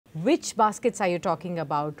Which baskets are you talking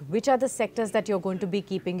about? Which are the sectors that you're going to be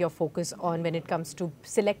keeping your focus on when it comes to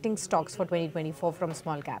selecting stocks for 2024 from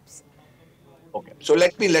small caps? Okay, so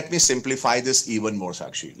let me simplify this even more,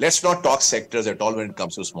 Sakshi. Let's not talk sectors at all when it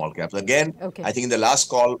comes to small caps. Again, Okay. I think in the last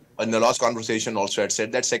conversation, also had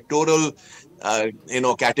said that sectoral,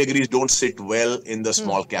 categories don't sit well in the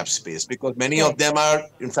small cap space because many of Correct. them are,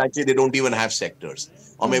 in fact, they don't even have sectors,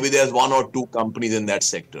 or maybe there's one or two companies in that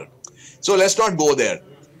sector. So let's not go there.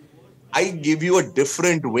 I give you a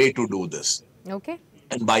different way to do this. Okay.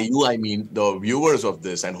 And by you, I mean the viewers of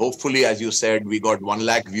this. And hopefully, as you said, we got 1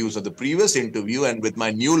 lakh views of the previous interview. And with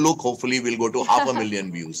my new look, hopefully, we'll go to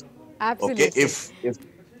 500,000 views. Okay, Absolutely.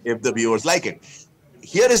 if the viewers like it.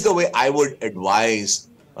 Here is the way I would advise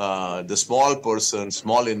the small person,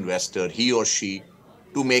 small investor, he or she,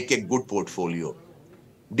 to make a good portfolio.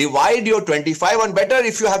 Divide your 25, and better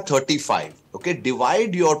if you have 35. Okay,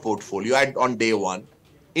 divide your portfolio on day one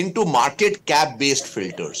into market cap based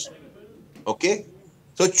filters. Okay,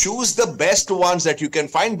 so choose the best ones that you can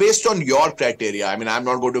find based on your criteria. I mean, I'm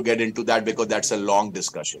not going to get into that because that's a long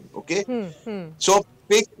discussion. Okay, so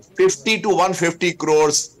pick 50 to 150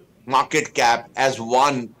 crores market cap as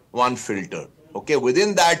one filter. Okay,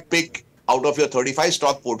 within that, pick out of your 35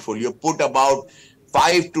 stock portfolio, put about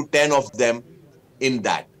 5 to 10 of them in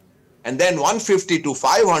that, and then 150 to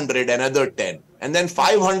 500, another 10, and then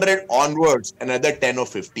 500 onwards, another 10 or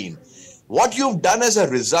 15. What you've done as a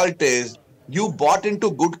result is you bought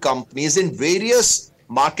into good companies in various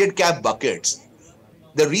market cap buckets.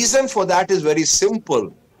 The reason for that is very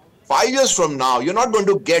simple. 5 years from now, you're not going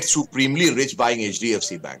to get supremely rich buying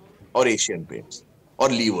HDFC Bank or Asian Paints or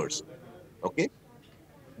levers. Okay,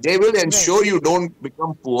 they will Right. ensure you don't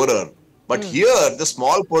become poorer. But here, the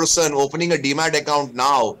small person opening a demat account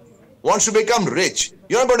now wants to become rich.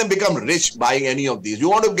 You're not going to become rich buying any of these. You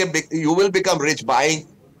will become rich buying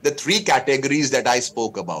the three categories that I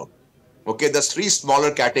spoke about. Okay, the three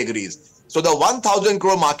smaller categories. So the 1,000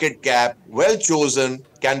 crore market cap, well chosen,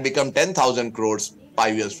 can become 10,000 crores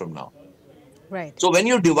 5 years from now. Right. So when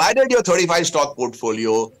you divided your 35 stock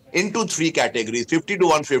portfolio into three categories, 50 to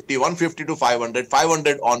 150, 150 to 500,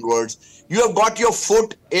 500 onwards, you have got your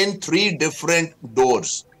foot in three different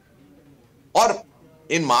doors. Or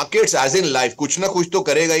in markets, as in life, कुछ ना कुछ तो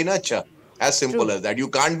करेगा ही ना अच्छा. As simple True. as that. You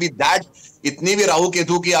can't be that इतनी भी राहु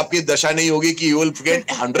केतु की आपकी दशा नहीं होगी कि you will get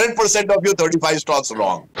 100% of your 35 stocks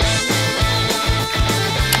wrong.